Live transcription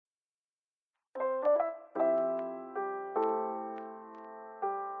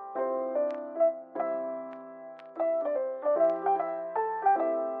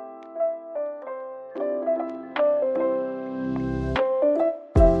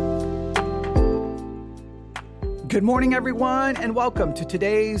Good morning, everyone, and welcome to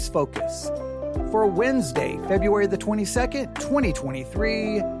today's Focus for Wednesday, February the 22nd,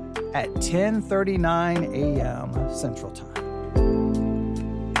 2023 at 10:39 a.m. Central Time.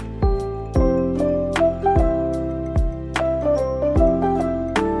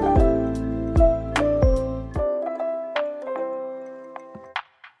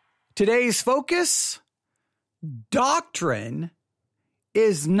 Today's focus: doctrine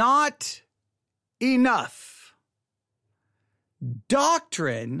is not enough.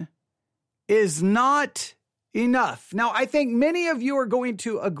 Doctrine is not enough. Now, I think many of you are going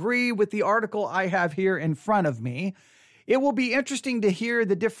to agree with the article I have here in front of me. It will be interesting to hear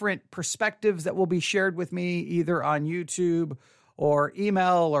the different perspectives that will be shared with me either on YouTube or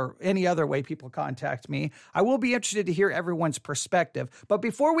email or any other way people contact me. I will be interested to hear everyone's perspective. But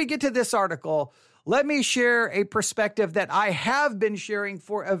before we get to this article, let me share a perspective that I have been sharing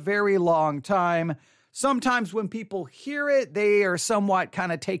for a very long time. Sometimes when people hear it, they are somewhat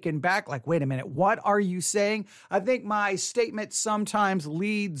kind of taken back, like, wait a minute, what are you saying? I think my statement sometimes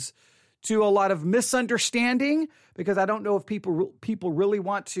leads to a lot of misunderstanding because I don't know if people really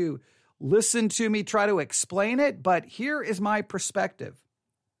want to listen to me try to explain it, but here is my perspective.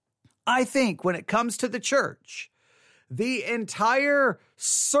 I think when it comes to the church, the entire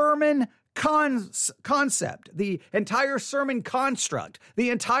sermon concept, the entire sermon construct, the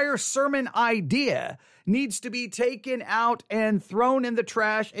entire sermon idea needs to be taken out and thrown in the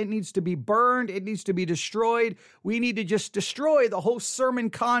trash. It needs to be burned. It needs to be destroyed. We need to just destroy the whole sermon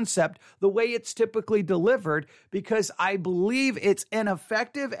concept the way it's typically delivered because I believe it's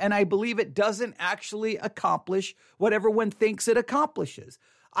ineffective and I believe it doesn't actually accomplish what everyone thinks it accomplishes.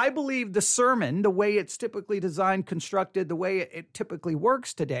 I believe the sermon, the way it's typically designed, constructed, the way it typically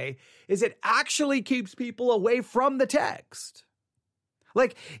works today, is it actually keeps people away from the text.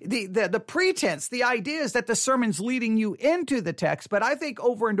 Like the pretense, the idea is that the sermon's leading you into the text, but I think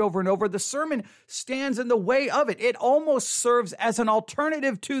over and over and over, the sermon stands in the way of it. It almost serves as an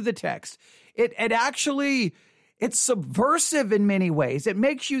alternative to the text. It's subversive in many ways. It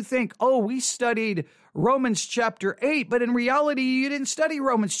makes you think, oh, we studied Romans chapter 8, but in reality, you didn't study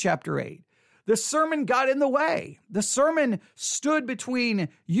Romans chapter 8. The sermon got in the way. The sermon stood between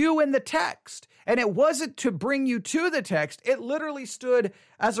you and the text, and it wasn't to bring you to the text. It literally stood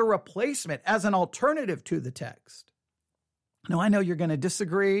as a replacement, as an alternative to the text. Now, I know you're going to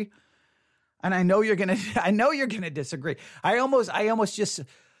disagree, and I know you're going to disagree. I almost just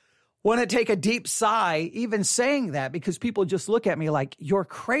want to take a deep sigh even saying that because people just look at me like, you're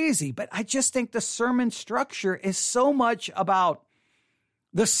crazy. But I just think the sermon structure is so much about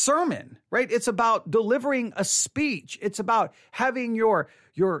the sermon, right? It's about delivering a speech. It's about having you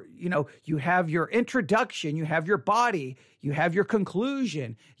have your introduction, you have your body, you have your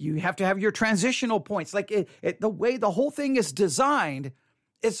conclusion, you have to have your transitional points. Like the way the whole thing is designed,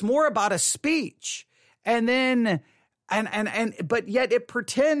 it's more about a speech. And then but yet it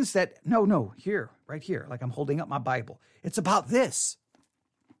pretends that, no, right here, like I'm holding up my Bible. It's about this.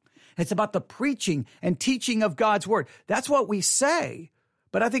 It's about the preaching and teaching of God's word. That's what we say.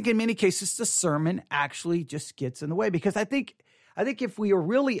 But I think in many cases, the sermon actually just gets in the way because I think if we are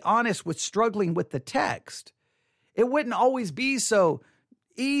really honest with struggling with the text, it wouldn't always be so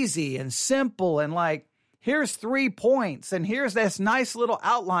easy and simple and like, here's 3 points, and here's this nice little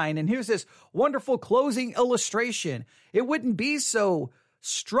outline, and here's this wonderful closing illustration. It wouldn't be so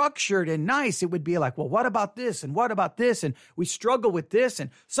structured and nice. It would be like, well, what about this? And what about this? And we struggle with this.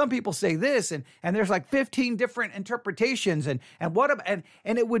 And some people say this, and there's like 15 different interpretations. And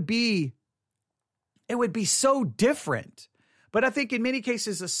it would be so different. But I think in many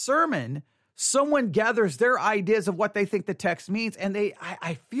cases, a sermon, someone gathers their ideas of what they think the text means. And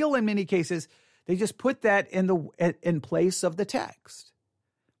I feel in many cases, they just put that in place of the text.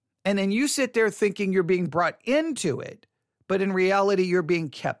 And then you sit there thinking you're being brought into it, but in reality, you're being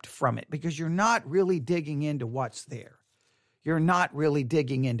kept from it because you're not really digging into what's there. You're not really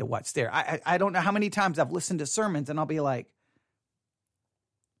digging into what's there. I don't know how many times I've listened to sermons and I'll be like,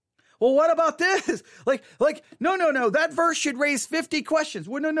 well, what about this? Like, no, that verse should raise 50 questions.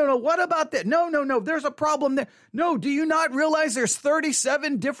 Well, no, what about that? No, there's a problem there. No, do you not realize there's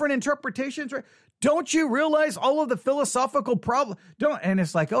 37 different interpretations? Right? Don't you realize all of the philosophical problems? And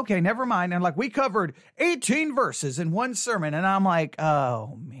it's like, okay, never mind. And like, we covered 18 verses in one sermon. And I'm like,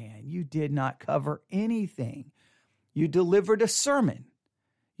 oh man, you did not cover anything. You delivered a sermon.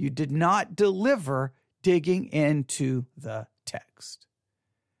 You did not deliver digging into the text.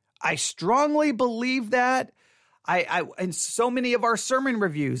 I strongly believe that. I in so many of our sermon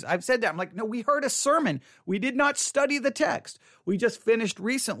reviews, I've said that. I'm like, no, we heard a sermon. We did not study the text. We just finished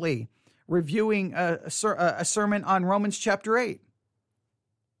recently reviewing a sermon on Romans chapter 8.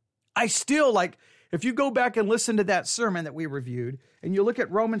 I still if you go back and listen to that sermon that we reviewed, and you look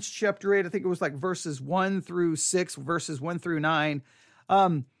at Romans chapter 8, I think it was verses 1 through 6, verses 1 through 9.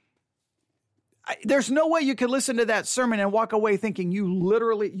 There's no way you can listen to that sermon and walk away thinking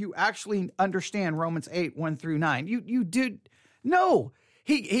you actually understand Romans 8, 1 through 9. You did. No,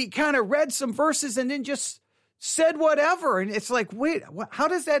 he kind of read some verses and then just said whatever. And it's like, wait, how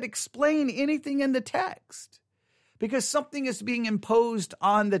does that explain anything in the text? Because something is being imposed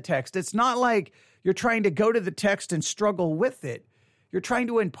on the text. It's not like you're trying to go to the text and struggle with it. You're trying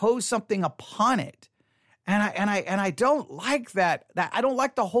to impose something upon it. And I don't like that. I don't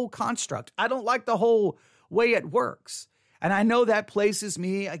like the whole construct. I don't like the whole way it works. And I know that places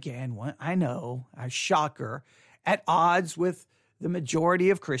me, again, a shocker, at odds with the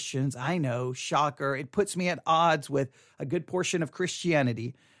majority of Christians. I know, shocker. It puts me at odds with a good portion of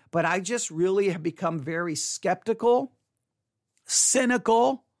Christianity. But I just really have become very skeptical,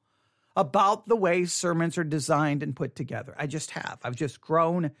 cynical about the way sermons are designed and put together. I just have. I've just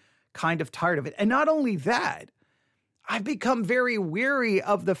grown kind of tired of it. And not only that, I've become very weary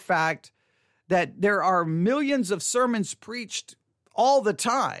of the fact that there are millions of sermons preached all the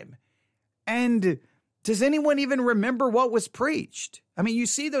time. And does anyone even remember what was preached? I mean, you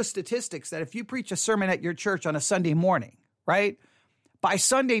see those statistics that if you preach a sermon at your church on a Sunday morning, right? By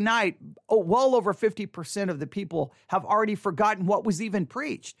Sunday night, well over 50% of the people have already forgotten what was even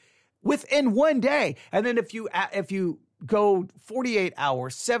preached within one day. And then if you go 48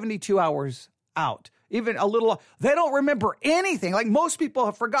 hours, 72 hours out, even a little, they don't remember anything. Like most people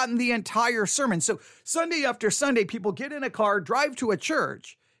have forgotten the entire sermon. So Sunday after Sunday, people get in a car, drive to a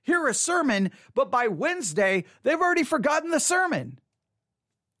church, hear a sermon, but by Wednesday, they've already forgotten the sermon.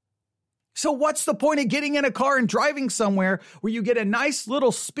 So what's the point of getting in a car and driving somewhere where you get a nice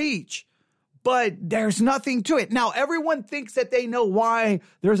little speech, but there's nothing to it? Now, everyone thinks that they know why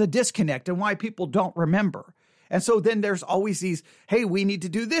there's a disconnect and why people don't remember. And so then there's always these, hey, we need to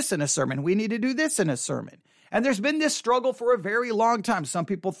do this in a sermon. We need to do this in a sermon. And there's been this struggle for a very long time. Some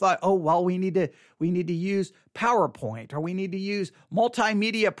people thought, oh, well, we need to use PowerPoint, or we need to use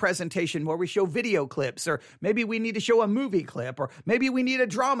multimedia presentation where we show video clips, or maybe we need to show a movie clip, or maybe we need a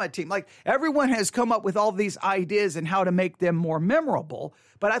drama team. Like everyone has come up with all these ideas and how to make them more memorable.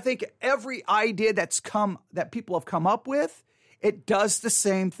 But I think every idea that people have come up with, it does the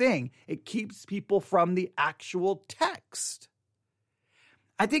same thing. It keeps people from the actual text.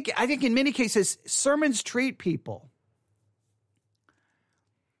 I think in many cases, sermons treat people.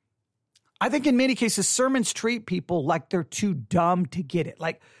 I think in many cases, sermons treat people like they're too dumb to get it.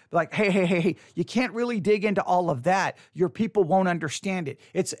 Like, hey, you can't really dig into all of that. Your people won't understand it.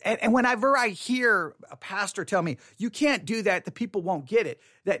 And whenever I hear a pastor tell me, you can't do that, the people won't get it,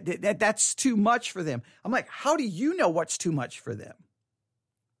 that's too much for them. I'm like, how do you know what's too much for them?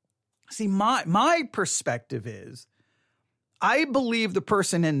 See, my perspective is, I believe the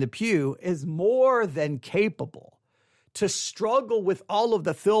person in the pew is more than capable to struggle with all of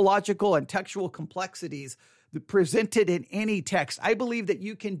the theological and textual complexities presented in any text. I believe that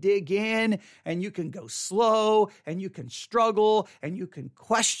you can dig in and you can go slow and you can struggle and you can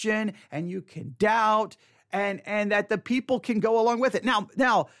question and you can doubt and that the people can go along with it.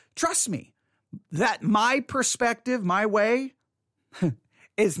 Now, trust me, that my perspective, my way,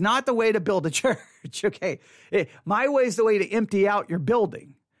 is not the way to build a church, okay? My way is the way to empty out your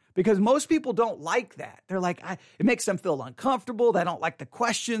building, because most people don't like that. They're like, it makes them feel uncomfortable. They don't like the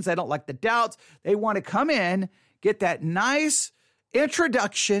questions. They don't like the doubts. They want to come in, get that nice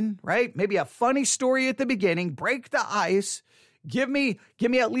introduction, right? Maybe a funny story at the beginning, break the ice, give me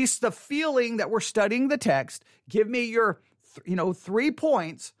at least the feeling that we're studying the text. Give me your, 3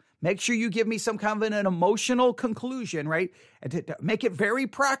 points. Make sure you give me some kind of an emotional conclusion, right? And to make it very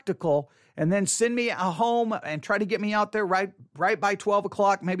practical, and then send me home and try to get me out there right by 12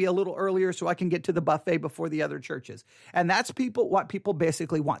 o'clock, maybe a little earlier, so I can get to the buffet before the other churches. And that's what people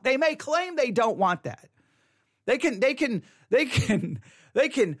basically want. They may claim they don't want that. They can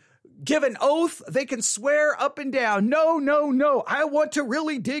give an oath. They can swear up and down. No. I want to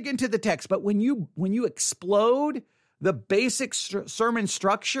really dig into the text. But when you explode the basic sermon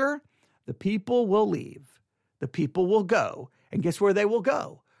structure, the people will leave. The people will go. And guess where they will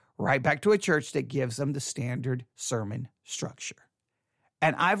go? Right back to a church that gives them the standard sermon structure.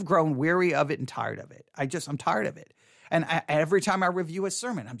 And I've grown weary of it and tired of it. I'm tired of it. And every time I review a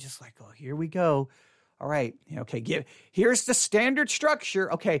sermon, I'm just like, oh, here we go. All right. Okay. Here's the standard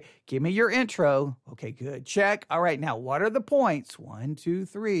structure. Okay. Give me your intro. Okay, good. Check. All right. Now, what are the points? 1, 2,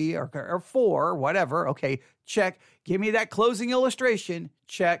 3, or 4, whatever. Okay. Check. Give me that closing illustration.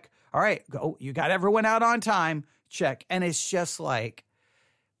 Check. All right, go. You got everyone out on time. Check. And it's just like,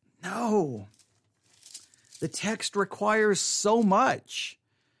 no. The text requires so much.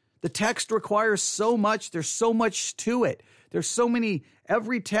 The text requires so much. There's so much to it. There's so many.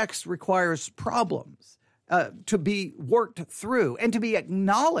 Every text requires problems to be worked through and to be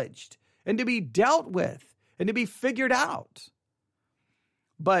acknowledged and to be dealt with and to be figured out.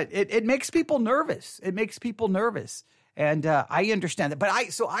 But it makes people nervous. It makes people nervous. And I understand that. But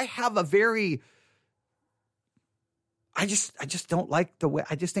I have a very, I just don't like the way,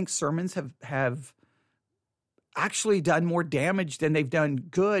 I just think sermons have actually done more damage than they've done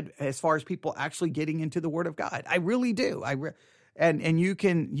good as far as people actually getting into the Word of God. I really do. And you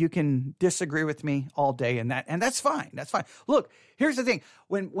can disagree with me all day and that's fine. That's fine. Look, here's the thing.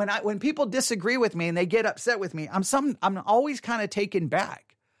 When people disagree with me and they get upset with me, I'm always kind of taken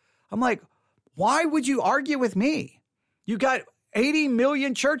back. I'm like, why would you argue with me? You got 80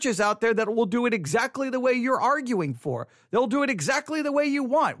 million churches out there that will do it exactly the way you're arguing for. They'll do it exactly the way you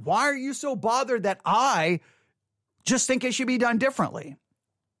want. Why are you so bothered that I just think it should be done differently?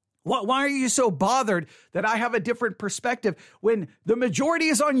 Why are you so bothered that I have a different perspective when the majority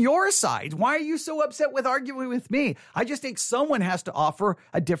is on your side? Why are you so upset with arguing with me? I just think someone has to offer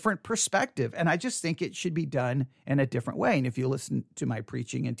a different perspective, and I just think it should be done in a different way. And if you listen to my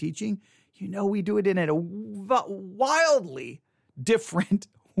preaching and teaching, you know we do it in a wildly different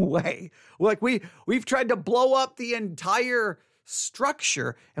way. Like we've tried to blow up the entire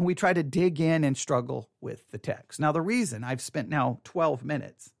structure, and we try to dig in and struggle with the text. Now, the reason I've spent now 12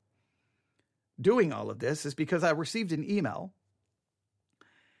 minutes doing all of this is because I received an email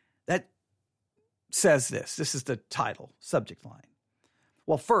that says this. This is the title, subject line.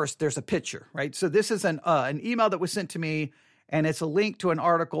 Well, first, there's a picture, right? So this is an email that was sent to me, and it's a link to an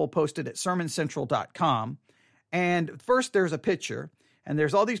article posted at sermoncentral.com. And first, there's a picture, and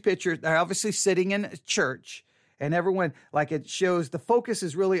there's all these pictures. They're obviously sitting in a church, and everyone, like it shows, the focus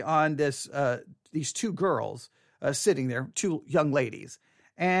is really on these two girls sitting there, two young ladies.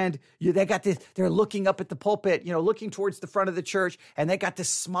 And they got this, they're looking up at the pulpit, looking towards the front of the church, and they got this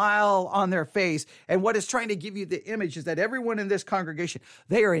smile on their face. And what it's trying to give you the image is that everyone in this congregation,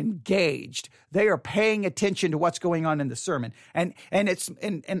 they are engaged. They are paying attention to what's going on in the sermon. And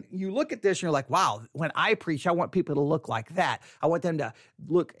you look at this and you're like, wow, when I preach, I want people to look like that. I want them to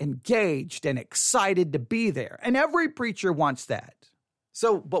look engaged and excited to be there. And every preacher wants that.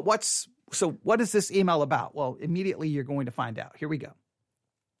 So what is this email about? Well, immediately you're going to find out. Here we go.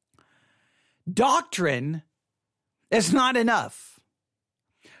 Doctrine is not enough.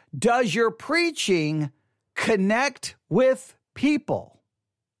 Does your preaching connect with people?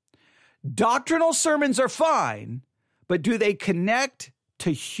 Doctrinal sermons are fine, but do they connect to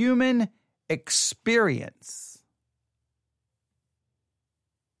human experience?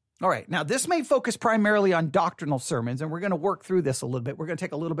 All right, now this may focus primarily on doctrinal sermons, and we're going to work through this a little bit. We're going to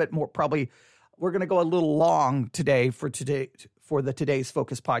take a little bit more, probably we're going to go a little long today for the Today's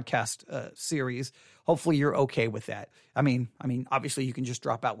Focus podcast series. Hopefully you're okay with that. I mean, obviously you can just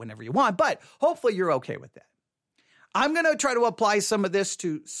drop out whenever you want, but hopefully you're okay with that. I'm going to try to apply some of this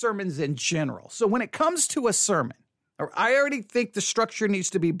to sermons in general. So when it comes to a sermon, I already think the structure needs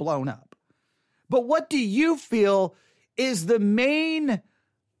to be blown up. But what do you feel is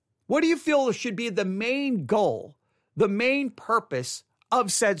what do you feel should be the main goal, the main purpose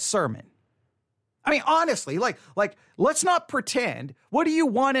of said sermon? I mean, honestly, like, let's not pretend. What do you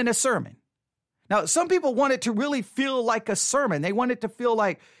want in a sermon? Now, some people want it to really feel like a sermon. They want it to feel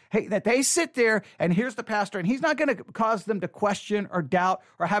like, hey, that they sit there and here's the pastor, and he's not going to cause them to question or doubt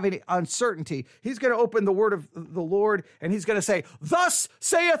or have any uncertainty. He's going to open the word of the Lord, and he's going to say, "Thus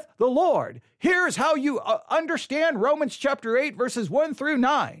saith the Lord." Here's how you understand Romans chapter 8, verses 1 through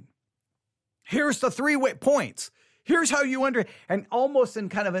 9. Here's the 3 points. Here's how you and almost in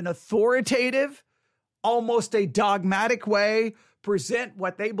kind of an authoritative, almost a dogmatic way, present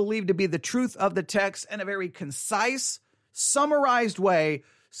what they believe to be the truth of the text in a very concise, summarized way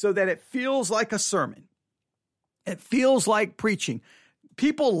so that it feels like a sermon. It feels like preaching.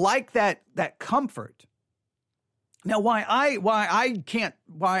 People like that comfort. Now, one of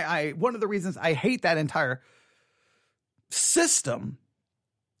the reasons I hate that entire system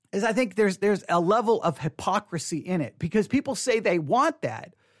is I think there's a level of hypocrisy in it, because people say they want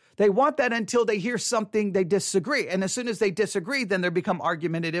that. They want that until they hear something they disagree. And as soon as they disagree, then they become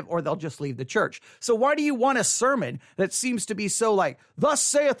argumentative or they'll just leave the church. So why do you want a sermon that seems to be so like, "Thus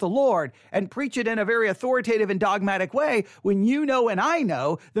saith the Lord," and preach it in a very authoritative and dogmatic way when you know and I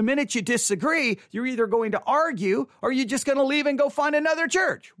know the minute you disagree, you're either going to argue or you're just going to leave and go find another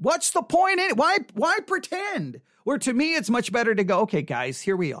church? What's the point in it? Why pretend? Where to me, it's much better to go, okay, guys,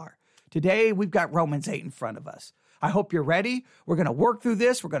 here we are. Today, we've got Romans 8 in front of us. I hope you're ready. We're going to work through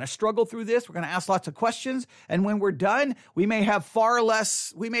this. We're going to struggle through this. We're going to ask lots of questions. And when we're done, we may have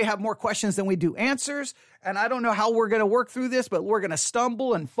more questions than we do answers. And I don't know how we're going to work through this, but we're going to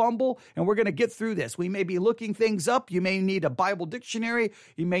stumble and fumble, and we're going to get through this. We may be looking things up. You may need a Bible dictionary.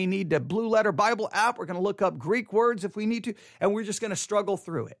 You may need a Blue Letter Bible app. We're going to look up Greek words if we need to, and we're just going to struggle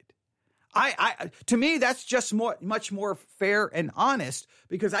through it. To me, that's just much more fair and honest,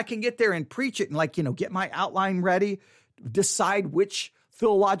 because I can get there and preach it and get my outline ready, decide which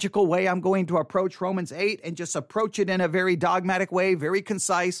theological way I'm going to approach Romans 8, and just approach it in a very dogmatic way, very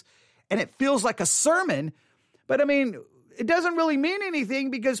concise. And it feels like a sermon, but it doesn't really mean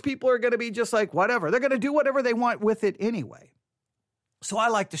anything, because people are going to be just like, whatever. They're going to do whatever they want with it anyway. So I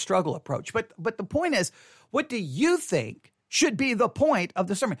like the struggle approach. But the point is, what do you think should be the point of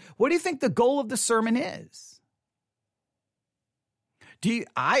the sermon? What do you think the goal of the sermon is? Do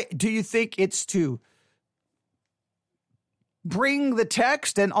you think it's to bring the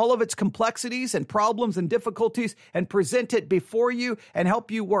text and all of its complexities and problems and difficulties and present it before you and help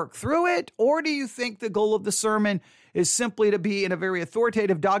you work through it? Or do you think the goal of the sermon is simply to be, in a very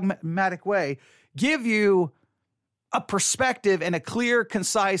authoritative, dogmatic way, give you a perspective in a clear,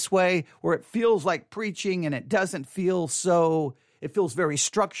 concise way where it feels like preaching and it doesn't feel so, it feels very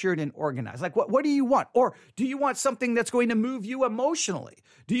structured and organized? Like, what do you want? Or do you want something that's going to move you emotionally?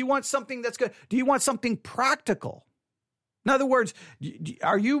 Do you want something do you want something practical? In other words,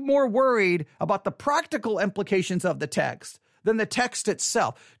 are you more worried about the practical implications of the text than the text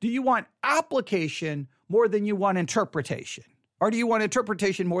itself? Do you want application more than you want interpretation? Or do you want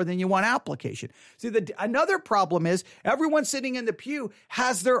interpretation more than you want application? See, another problem is everyone sitting in the pew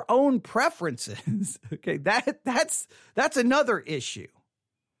has their own preferences. Okay, that's another issue.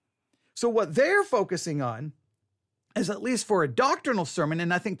 So what they're focusing on is, at least for a doctrinal sermon,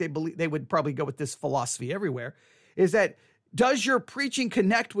 and I think they would probably go with this philosophy everywhere, is that, does your preaching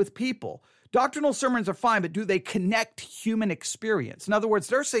connect with people? Doctrinal sermons are fine, but do they connect human experience? In other words,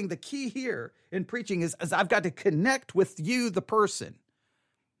 they're saying the key here in preaching is I've got to connect with you, the person.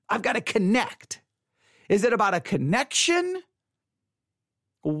 I've got to connect. Is it about a connection?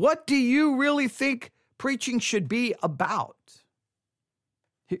 What do you really think preaching should be about?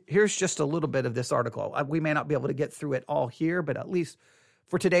 Here's just a little bit of this article. We may not be able to get through it all here, but at least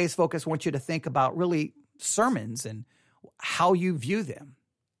for today's focus, I want you to think about really sermons and how you view them.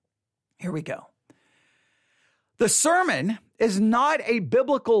 Here we go. The sermon is not a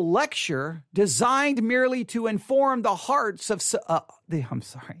biblical lecture designed merely to inform the hearts of...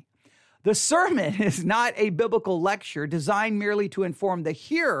 The sermon is not a biblical lecture designed merely to inform the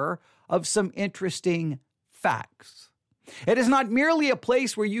hearer of some interesting facts. It is not merely a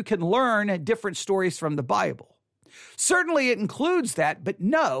place where you can learn different stories from the Bible. Certainly it includes that, but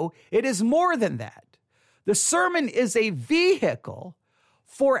no, it is more than that. The sermon is a vehicle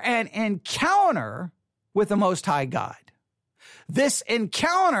for an encounter with the Most High God. This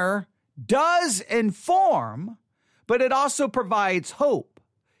encounter does inform, but it also provides hope,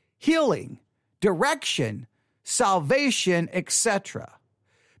 healing, direction, salvation, etc.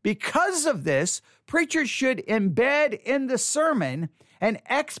 Because of this, preachers should embed in the sermon an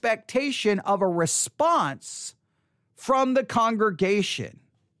expectation of a response from the congregation.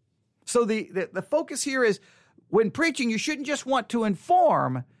 So the focus here is, when preaching, you shouldn't just want to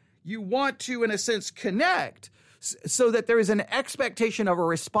inform. You want to, in a sense, connect so that there is an expectation of a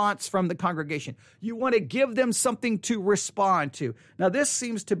response from the congregation. You want to give them something to respond to. Now, this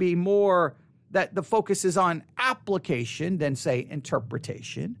seems to be more that the focus is on application than, say,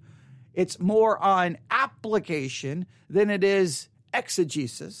 interpretation. It's more on application than it is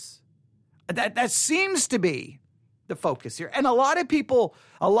exegesis. That seems to be the focus here. And a lot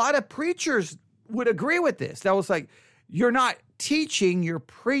of preachers would agree with this. That was like, you're not teaching, you're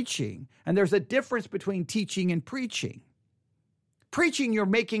preaching. And there's a difference between teaching and preaching. Preaching, you're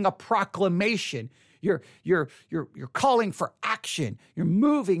making a proclamation. You're calling for action. You're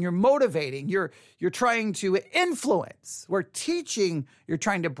moving, you're motivating, you're trying to influence. Where teaching, you're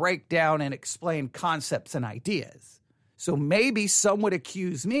trying to break down and explain concepts and ideas. So maybe some would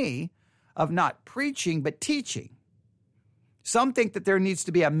accuse me of not preaching, but teaching. Some think that there needs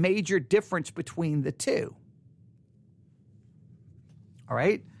to be a major difference between the two. All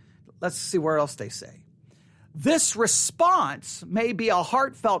right, let's see where else they say. This response may be a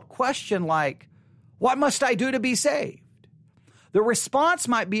heartfelt question like, what must I do to be saved? The response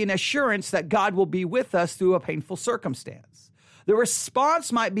might be an assurance that God will be with us through a painful circumstance. The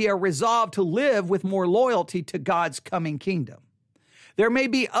response might be a resolve to live with more loyalty to God's coming kingdom. There may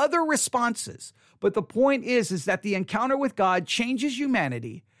be other responses, but the point is that the encounter with God changes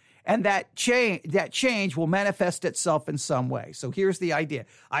humanity And that change will manifest itself in some way. So here's the idea.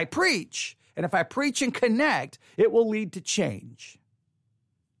 I preach, and if I preach and connect, it will lead to change.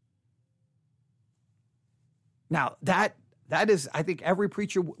 Now, that is, I think every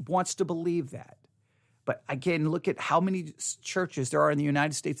preacher wants to believe that. But again, look at how many churches there are in the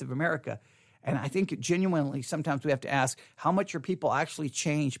United States of America. And I think genuinely, sometimes we have to ask, how much are people actually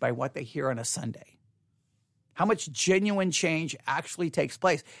changed by what they hear on a Sunday? How much genuine change actually takes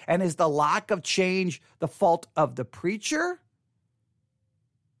place? And is the lack of change the fault of the preacher?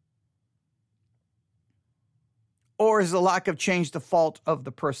 Or is the lack of change the fault of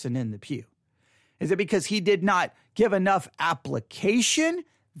the person in the pew? Is it because he did not give enough application?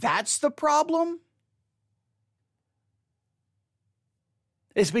 That's the problem?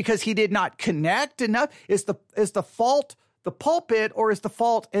 Is it because he did not connect enough? Is the fault the pulpit, or is the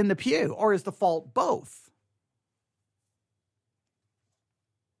fault in the pew, or is the fault both?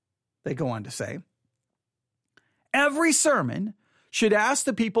 They go on to say, every sermon should ask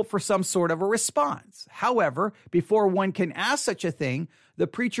the people for some sort of a response. However, before one can ask such a thing, the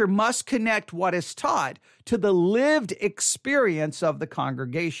preacher must connect what is taught to the lived experience of the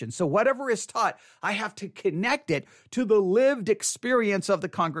congregation. So whatever is taught, I have to connect it to the lived experience of the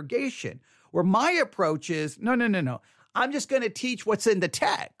congregation. Where my approach is, no. I'm just going to teach what's in the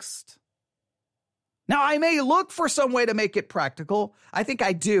text. Now, I may look for some way to make it practical. I think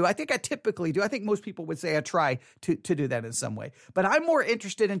I do. I think I typically do. I think most people would say I try to do that in some way. But I'm more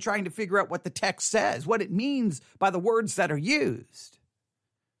interested in trying to figure out what the text says, what it means by the words that are used.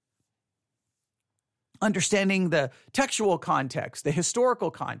 Understanding the textual context, the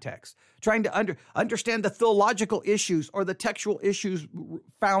historical context, trying to understand the theological issues or the textual issues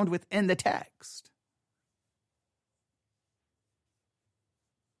found within the text.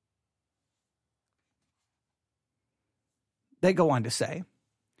 They go on to say,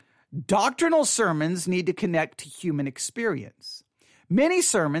 doctrinal sermons need to connect to human experience. Many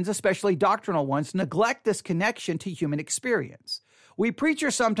sermons, especially doctrinal ones, neglect this connection to human experience. We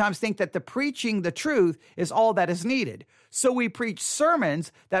preachers sometimes think that the preaching the truth is all that is needed. So we preach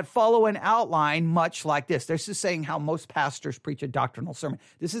sermons that follow an outline much like this. This is saying how most pastors preach a doctrinal sermon.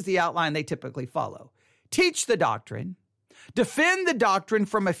 This is the outline they typically follow. Teach the doctrine, defend the doctrine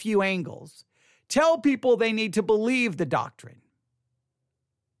from a few angles, tell people they need to believe the doctrine.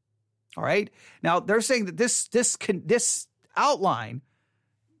 All right. Now they're saying that this outline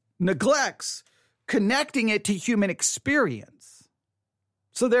neglects connecting it to human experience.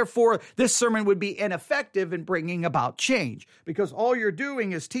 So therefore, this sermon would be ineffective in bringing about change, because all you're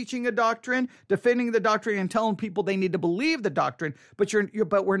doing is teaching a doctrine, defending the doctrine, and telling people they need to believe the doctrine,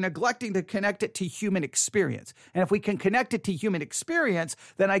 but we're neglecting to connect it to human experience. And if we can connect it to human experience,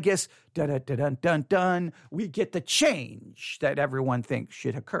 then I guess, we get the change that everyone thinks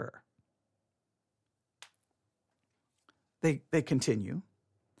should occur. They continue.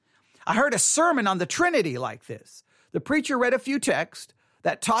 I heard a sermon on the Trinity like this. The preacher read a few texts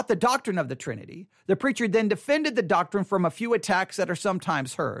that taught the doctrine of the Trinity. The preacher then defended the doctrine from a few attacks that are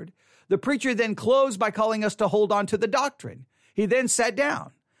sometimes heard. The preacher then closed by calling us to hold on to the doctrine. He then sat down.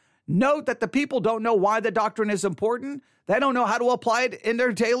 Note that the people don't know why the doctrine is important. They don't know how to apply it in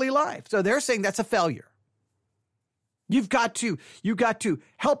their daily life. So they're saying that's a failure. You've got to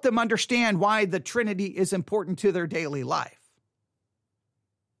help them understand why the Trinity is important to their daily life.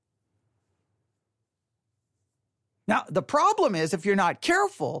 Now, the problem is, if you're not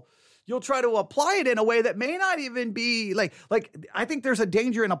careful, you'll try to apply it in a way that may not even be like I think there's a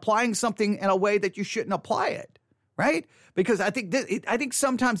danger in applying something in a way that you shouldn't apply it, right? Because I think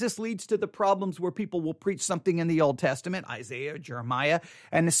sometimes this leads to the problems where people will preach something in the Old Testament, Isaiah, Jeremiah,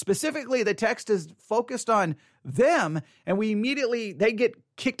 and specifically the text is focused on them, and they get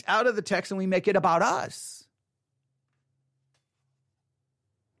kicked out of the text and we make it about us.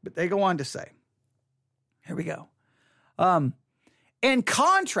 But they go on to say, here we go. In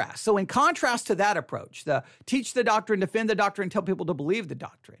contrast to that approach, the teach the doctrine, defend the doctrine, tell people to believe the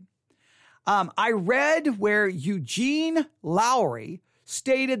doctrine. I read where Eugene Lowry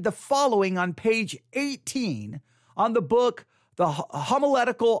stated the following on page 18 on the book, The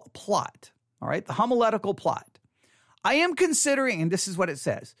Homiletical Plot. All right, The Homiletical Plot. I am considering, and this is what it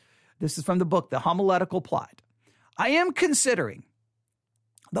says. This is from the book, The Homiletical Plot. I am considering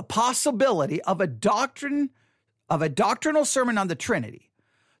the possibility of a doctrinal sermon on the Trinity.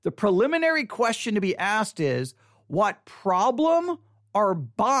 The preliminary question to be asked is, what problem or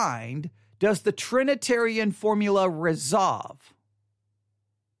bind does the Trinitarian formula resolve?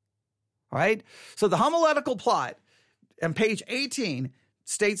 All right. So the Homiletical Plot on page 18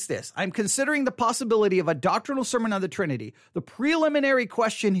 states this: I'm considering the possibility of a doctrinal sermon on the Trinity. The preliminary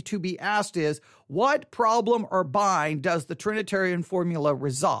question to be asked is, what problem or bind does the Trinitarian formula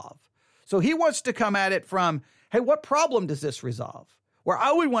resolve? So he wants to come at it from, hey, what problem does this resolve? Where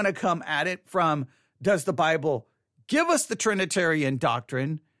I would want to come at it from, does the Bible give us the Trinitarian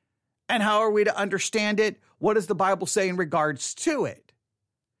doctrine? And how are we to understand it? What does the Bible say in regards to it?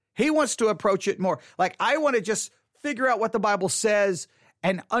 He wants to approach it more like, I want to just figure out what the Bible says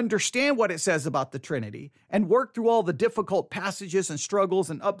and understand what it says about the Trinity and work through all the difficult passages and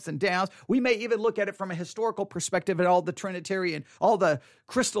struggles and ups and downs. We may even look at it from a historical perspective at all the Trinitarian, all the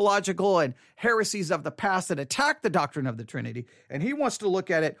Christological and heresies of the past that attack the doctrine of the Trinity. And he wants to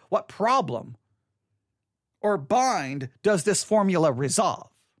look at it, what problem or bind does this formula resolve?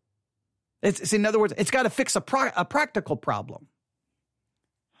 It's in other words, it's got to fix a practical problem.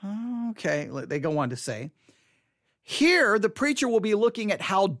 Okay, they go on to say, here, the preacher will be looking at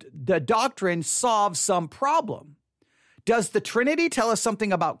how the doctrine solves some problem. Does the Trinity tell us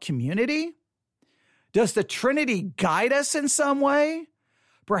something about community? Does the Trinity guide us in some way?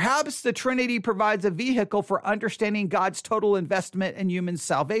 Perhaps the Trinity provides a vehicle for understanding God's total investment in human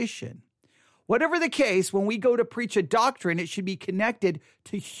salvation. Whatever the case, when we go to preach a doctrine, it should be connected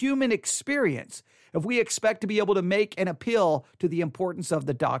to human experience if we expect to be able to make an appeal to the importance of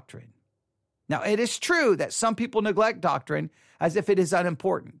the doctrine. Now, it is true that some people neglect doctrine as if it is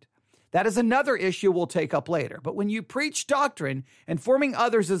unimportant. That is another issue we'll take up later. But when you preach doctrine, informing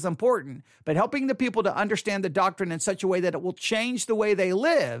others is important, but helping the people to understand the doctrine in such a way that it will change the way they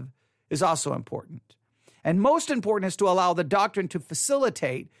live is also important. And most important is to allow the doctrine to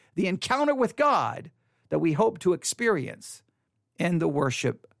facilitate the encounter with God that we hope to experience in the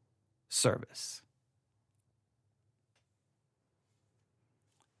worship service.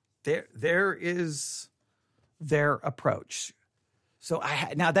 There is their approach. So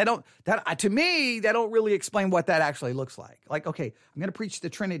to me, they don't really explain what that actually looks like. Like, okay, I'm going to preach the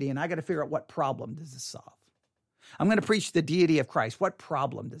Trinity and I got to figure out what problem does this solve? I'm going to preach the deity of Christ. What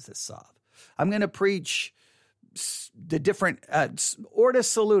problem does this solve? I'm going to preach the different Ordo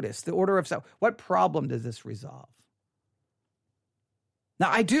Salutis, the order of self. What problem does this resolve? Now,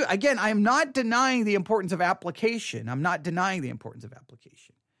 I am not denying the importance of application. I'm not denying the importance of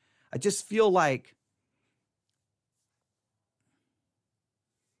application. I just feel like,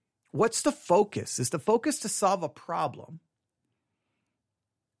 what's the focus? Is the focus to solve a problem?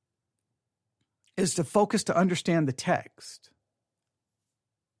 Is the focus to understand the text?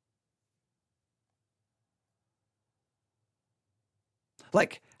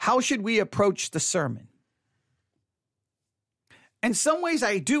 Like, how should we approach the sermon? In some ways,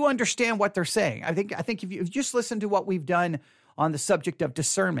 I do understand what they're saying. I think if you just listen to what we've done on the subject of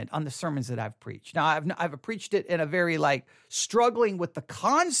discernment, on the sermons that I've preached. Now, I've preached it in a very struggling with the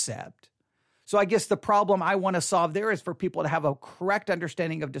concept. So I guess the problem I want to solve there is for people to have a correct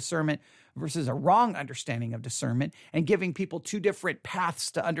understanding of discernment versus a wrong understanding of discernment, and giving people two different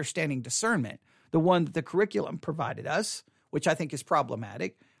paths to understanding discernment. The one that the curriculum provided us, which I think is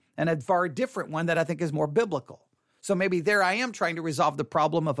problematic, and a far different one that I think is more biblical. So maybe there I am trying to resolve the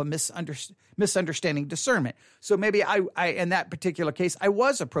problem of a misunderstanding discernment. So maybe I in that particular case, I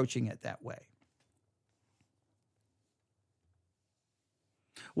was approaching it that way.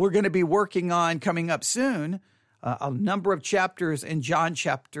 We're going to be working on, coming up soon, a number of chapters in John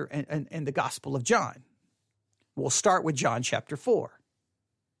chapter in the Gospel of John. We'll start with John chapter 4.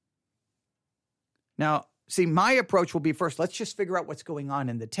 Now, see, my approach will be first, let's just figure out what's going on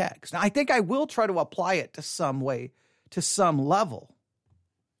in the text. Now, I think I will try to apply it to some way, to some level.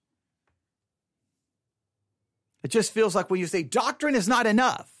 It just feels like when you say doctrine is not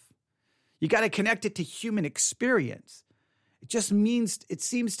enough, you got to connect it to human experience. It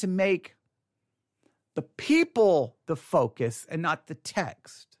seems to make the people the focus and not the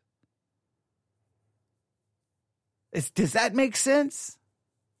text. Does that make sense?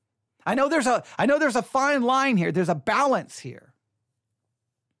 I know there's a fine line here. There's a balance here.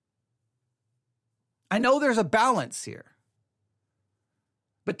 I know there's a balance here.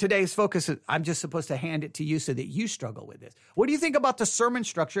 But today's focus is, I'm just supposed to hand it to you so that you struggle with this. What do you think about the sermon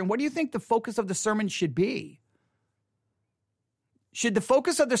structure, and what do you think the focus of the sermon should be? Should the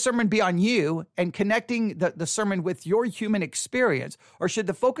focus of the sermon be on you and connecting the sermon with your human experience? Or should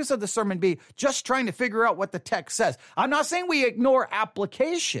the focus of the sermon be just trying to figure out what the text says? I'm not saying we ignore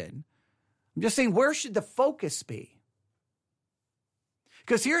application. I'm just saying, where should the focus be?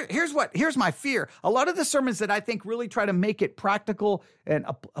 Because here's my fear. A lot of the sermons that I think really try to make it practical and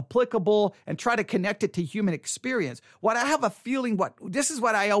applicable and try to connect it to human experience. This is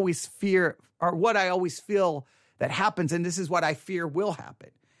what I always fear, or what I always feel that happens, and this is what I fear will happen,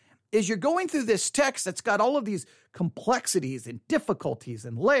 is you're going through this text that's got all of these complexities and difficulties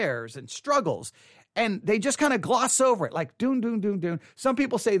and layers and struggles, and they just kind of gloss over it like doom, doom, doom, doom. Some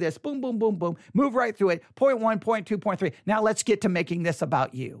people say this, boom, boom, boom, boom, move right through it, point 1, point 2, point 3. Now let's get to making this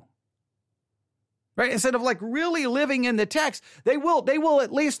about you. Right? Instead of like really living in the text, they will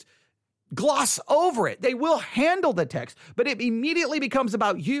at least gloss over it. They will handle the text, but it immediately becomes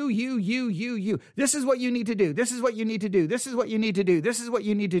about you. This is what you need to do. This is what you need to do. This is what you need to do. This is what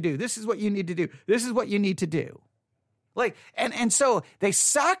you need to do. This is what you need to do. This is what you need to do. Like, and so they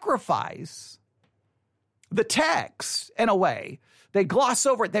sacrifice the text in a way. They gloss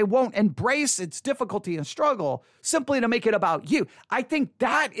over it. They won't embrace its difficulty and struggle simply to make it about you. I think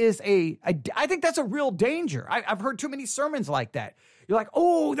that is I think that's a real danger. I've heard too many sermons like that. You're like,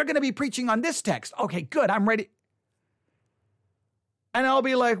 oh, they're going to be preaching on this text. Okay, good. I'm ready. And I'll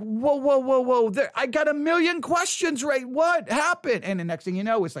be like, whoa. I got a million questions, right? What happened? And the next thing you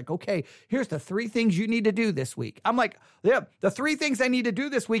know, it's like, okay, here's the 3 things you need to do this week. I'm like, yeah, the 3 things I need to do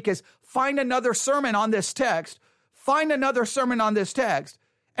this week is find another sermon on this text, find another sermon on this text,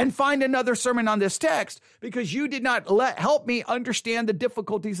 and find another sermon on this text, because you did not help me understand the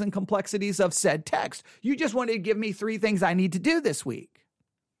difficulties and complexities of said text. You just wanted to give me 3 things I need to do this week.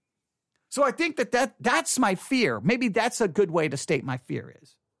 So I think that's my fear. Maybe that's a good way to state my fear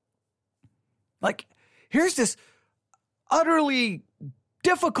is. Like, here's this utterly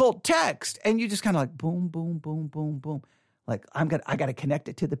difficult text, and you just kind of like boom, boom, boom, boom, boom. Like, I got to connect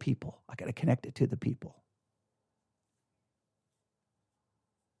it to the people. I got to connect it to the people.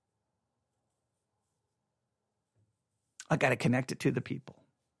 I got to connect it to the people.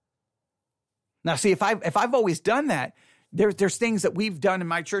 Now, see, if I've always done that, there's things that we've done in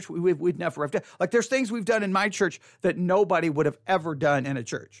my church we'd never have done. Like, there's things we've done in my church that nobody would have ever done in a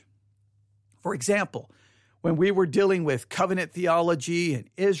church. For example, when we were dealing with covenant theology and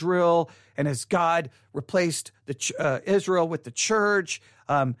Israel, and as God replaced Israel with the church,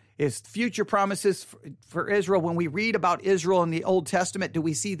 his future promises for Israel. When we read about Israel in the Old Testament, do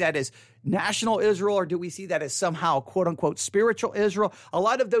we see that as national Israel, or do we see that as somehow, quote unquote, spiritual Israel? A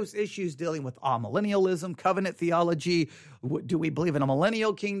lot of those issues dealing with millennialism, covenant theology. Do we believe in a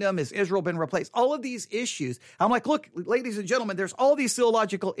millennial kingdom? Has Israel been replaced? All of these issues. I'm like, look, ladies and gentlemen, there's all these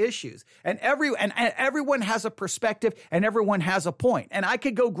theological issues, and everyone has a perspective, and everyone has a point. And I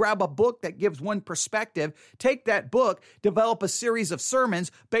could go grab a book that gives one perspective, take that book, develop a series of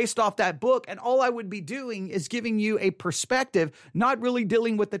sermons based off that book, and all I would be doing is giving you a perspective, not really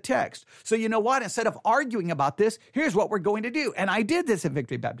dealing with the text. So you know what? Instead of arguing about this, here's what we're going to do. And I did this at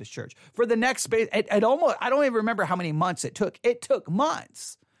Victory Baptist Church for the next, I don't even remember how many months it took. It took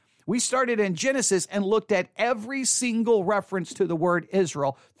months. We started in Genesis and looked at every single reference to the word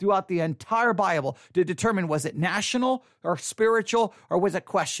Israel throughout the entire Bible to determine, was it national or spiritual, or was it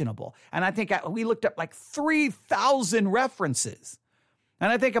questionable? And I think we looked up like 3,000 references.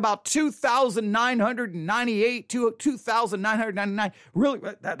 And I think about 2,998 to 2,999, really,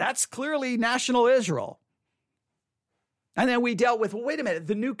 that's clearly national Israel. And then we dealt with, well, wait a minute,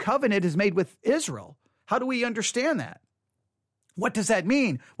 the new covenant is made with Israel. How do we understand that? What does that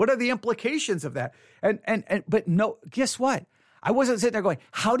mean? What are the implications of that? But no, guess what? I wasn't sitting there going,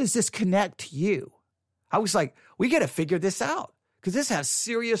 how does this connect to you? I was like, we got to figure this out, because this has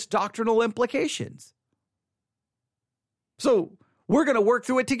serious doctrinal implications. So we're going to work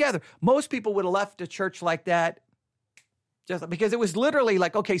through it together. Most people would have left a church like that just because it was literally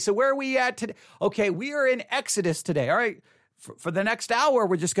like, okay, so where are we at today? Okay, we are in Exodus today. All right, for the next hour,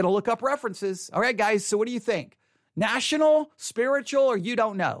 we're just going to look up references. All right, guys, so what do you think? National, spiritual, or you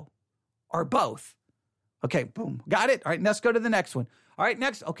don't know? Or both? Okay, boom, got it? All right, let's go to the next one. All right,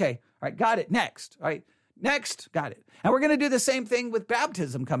 next, okay, all right, got it, next. All right, next, got it. And we're going to do the same thing with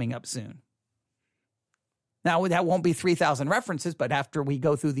baptism coming up soon. Now, that won't be 3,000 references, but after we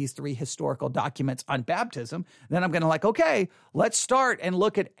go through these 3 historical documents on baptism, then I'm going to like, okay, let's start and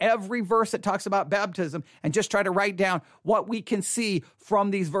look at every verse that talks about baptism and just try to write down what we can see from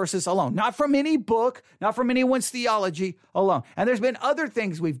these verses alone. Not from any book, not from anyone's theology alone. And there's been other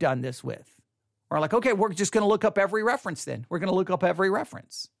things we've done this with. We're like, okay, we're just going to look up every reference then. We're going to look up every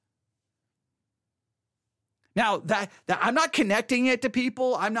reference. Now, that I'm not connecting it to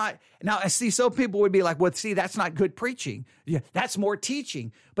people. I see some people would be like, well, see, that's not good preaching. Yeah, that's more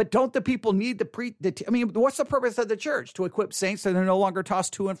teaching. But don't the people need to preach? What's the purpose of the church? To equip saints so they're no longer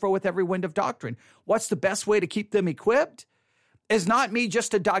tossed to and fro with every wind of doctrine. What's the best way to keep them equipped? Is not me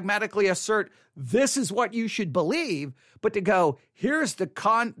just to dogmatically assert this is what you should believe, but to go, here's the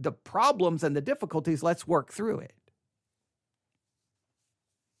problems and the difficulties. Let's work through it.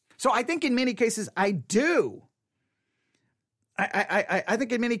 So I think in many cases I do I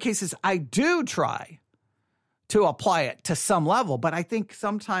think in many cases I do try to apply it to some level, but I think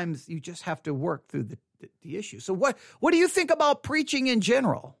sometimes you just have to work through the issue. So what do you think about preaching in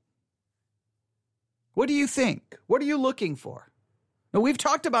general? What do you think? What are you looking for? Now, we've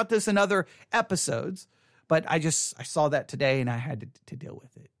talked about this in other episodes, but I saw that today and I had to deal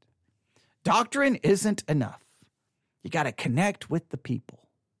with it. Doctrine isn't enough. You got to connect with the people.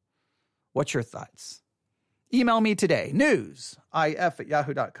 What's your thoughts? Email me today,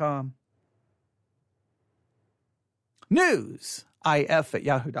 newsif@yahoo.com.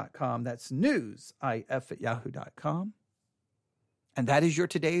 newsif@yahoo.com. That's newsif@yahoo.com. And that is your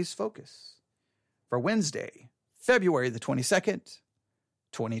today's focus for Wednesday, February the 22nd,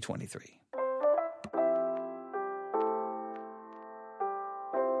 2023.